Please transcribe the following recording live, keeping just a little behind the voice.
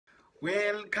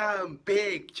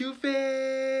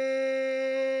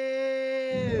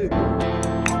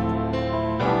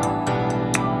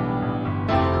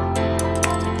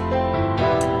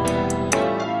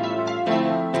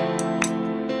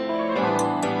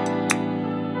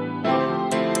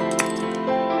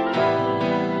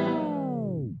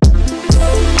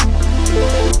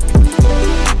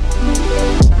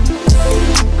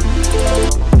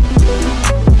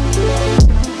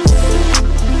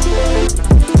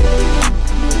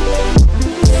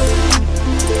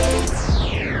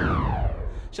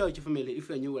Shout out your family. If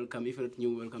you are new, welcome. If you're not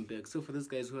new, welcome back. So for those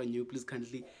guys who are new, please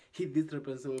kindly hit this red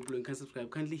button below and can subscribe.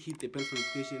 Kindly hit the bell for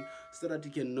notification so that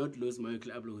you cannot lose my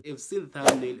weekly upload. You've seen the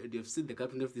thumbnail and you've seen the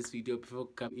caption of this video before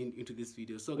coming into this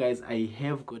video. So guys, I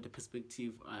have got a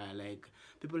perspective. Like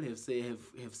people have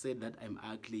said that I'm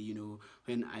ugly. You know,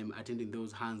 when I'm attending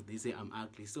those hands, they say I'm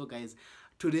ugly. So guys,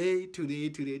 today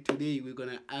we're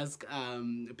gonna ask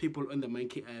people on the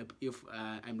Monkey app if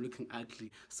I'm looking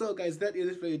ugly. So guys, that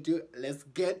is what you do. Let's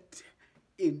get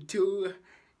into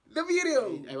the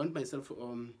video. I want myself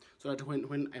so that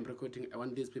when I'm recording, I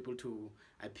want these people to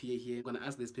appear here. I'm gonna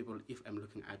ask these people if I'm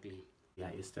looking ugly. Yeah,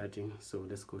 it's starting. So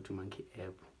let's go to Monkey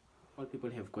app. All people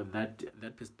have got that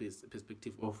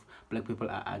perspective of black people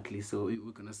are ugly, so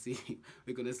we're gonna see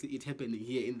it happening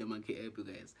here in the Monkey app, you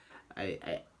guys.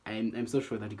 I'm so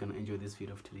sure that you're gonna enjoy this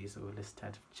video of today. So let's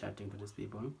start chatting to these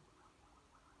people.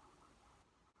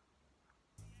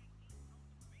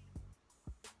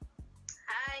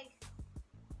 Hi.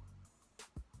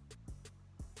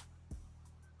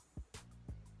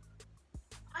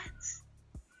 What?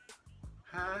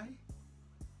 Hi.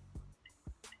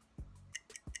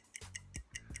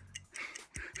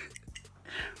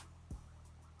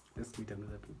 Let's meet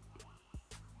another people.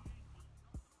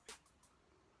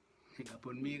 Hang up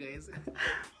on me, guys.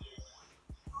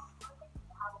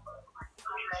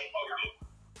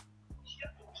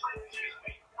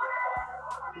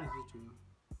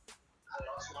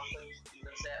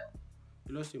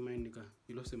 You lost your mind, nigga.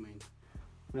 You lost your mind.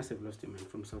 You must have lost your mind.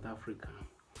 From South Africa.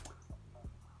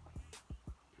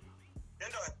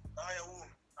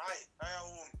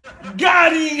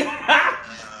 Got him!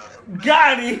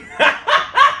 Got him!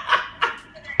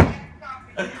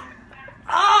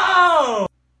 Oh!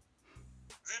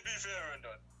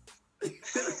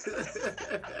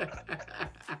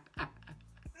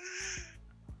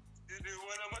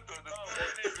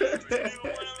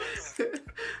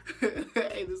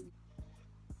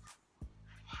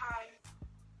 Hi.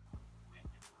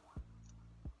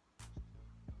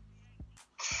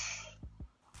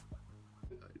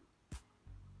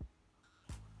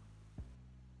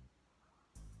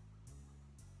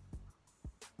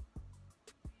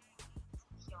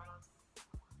 Hello.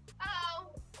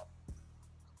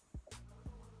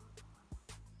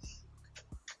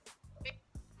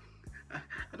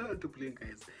 I don't want to play,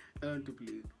 guys. I don't want to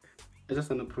play. I just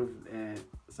want to prove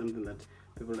something that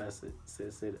people have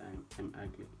said I'm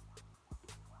ugly.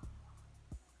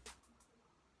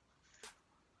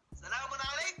 Assalamu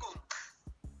alaikum.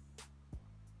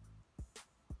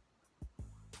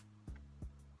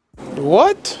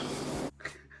 What?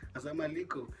 Assalamu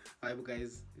alaikum. Hi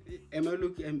guys. Am I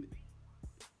looking?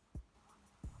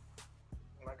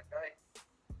 My guy.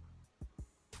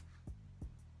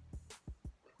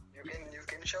 You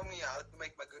can show me how to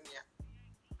make magunia.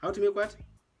 How to make what?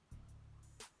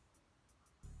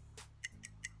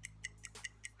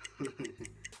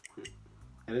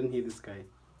 I didn't hear this guy.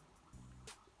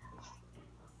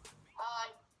 Hi.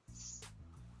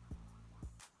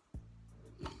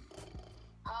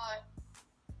 Hi.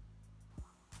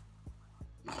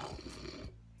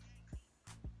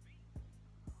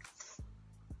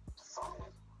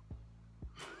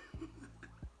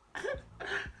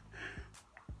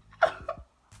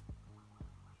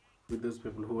 With those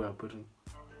people who are putting.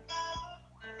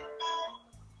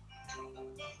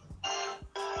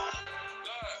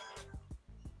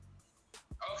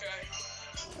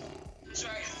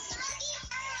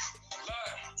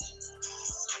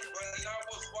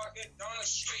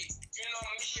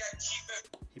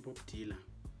 Hip hop dealer.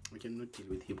 We cannot deal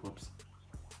with hip hops.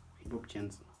 Hip hop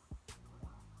chants.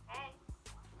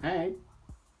 Hi.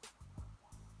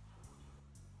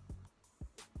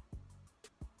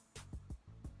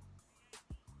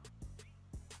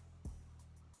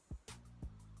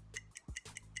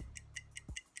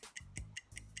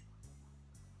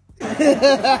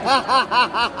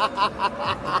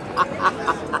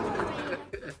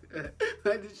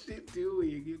 What is she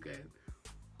doing, you guys?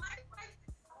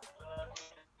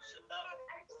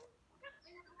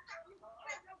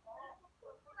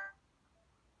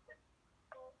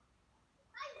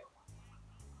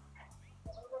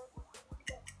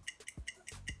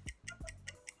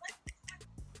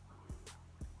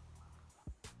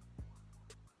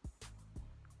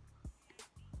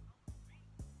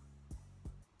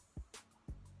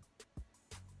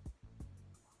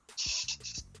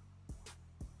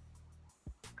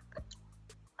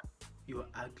 You're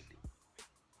ugly.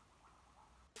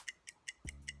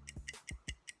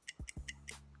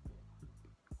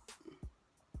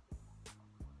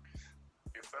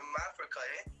 You're from Africa,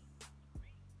 eh?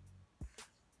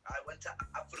 I went to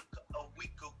Africa a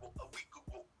week ago.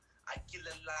 I kill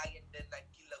a lion, then I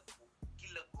kill a goat.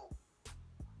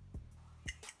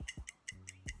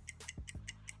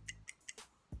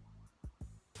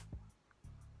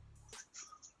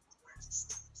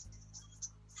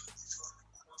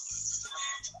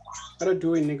 What are you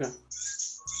doing, nigga?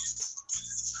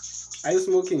 Are you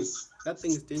smoking? That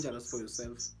thing is dangerous for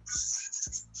yourself.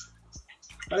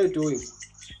 What are you doing?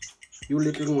 You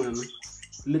little one.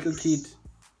 Little kid.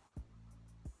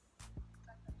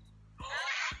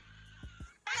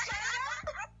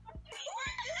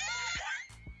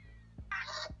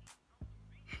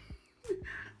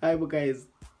 Hi guys.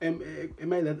 Am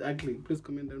I that ugly? Please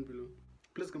comment down below.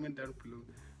 Please comment down below.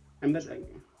 I'm that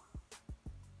ugly.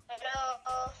 Hello.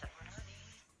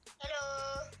 Hello.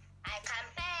 I come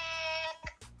back.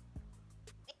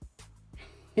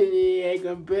 Hey, I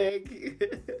come back.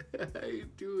 How you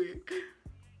doing?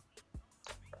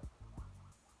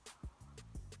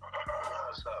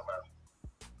 What's up, man?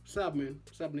 What's up, man?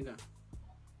 What's up, nigga?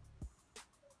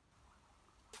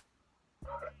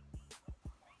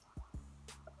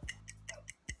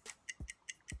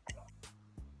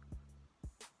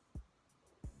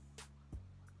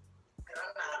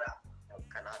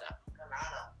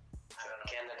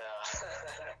 Canada.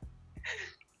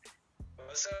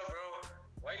 What's up, bro?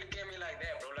 Why you look at me like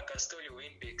that, bro? Like I stole your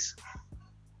weed pics.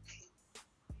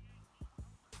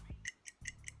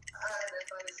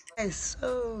 Es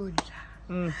sola.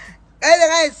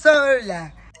 Ella es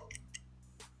sola.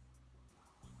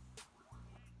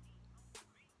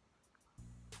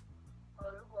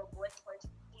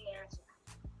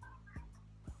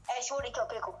 Hey, she wanna kill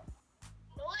pickle.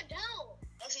 No, I don't.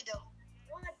 Yes, she do.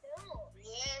 No, I don't.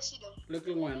 Yes, she do.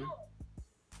 Little one.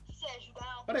 She says you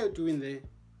don't. What are you doing there?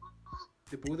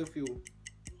 The both of you.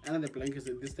 Another blankets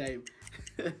at this time.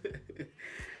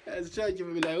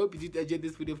 I hope you did enjoy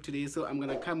this video of today. So I'm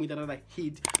gonna come with another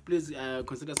hit. Please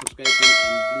consider subscribing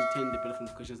and please turn the bell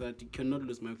notifications so that you cannot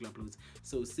lose my uploads.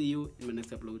 So see you in my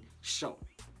next upload. Ciao.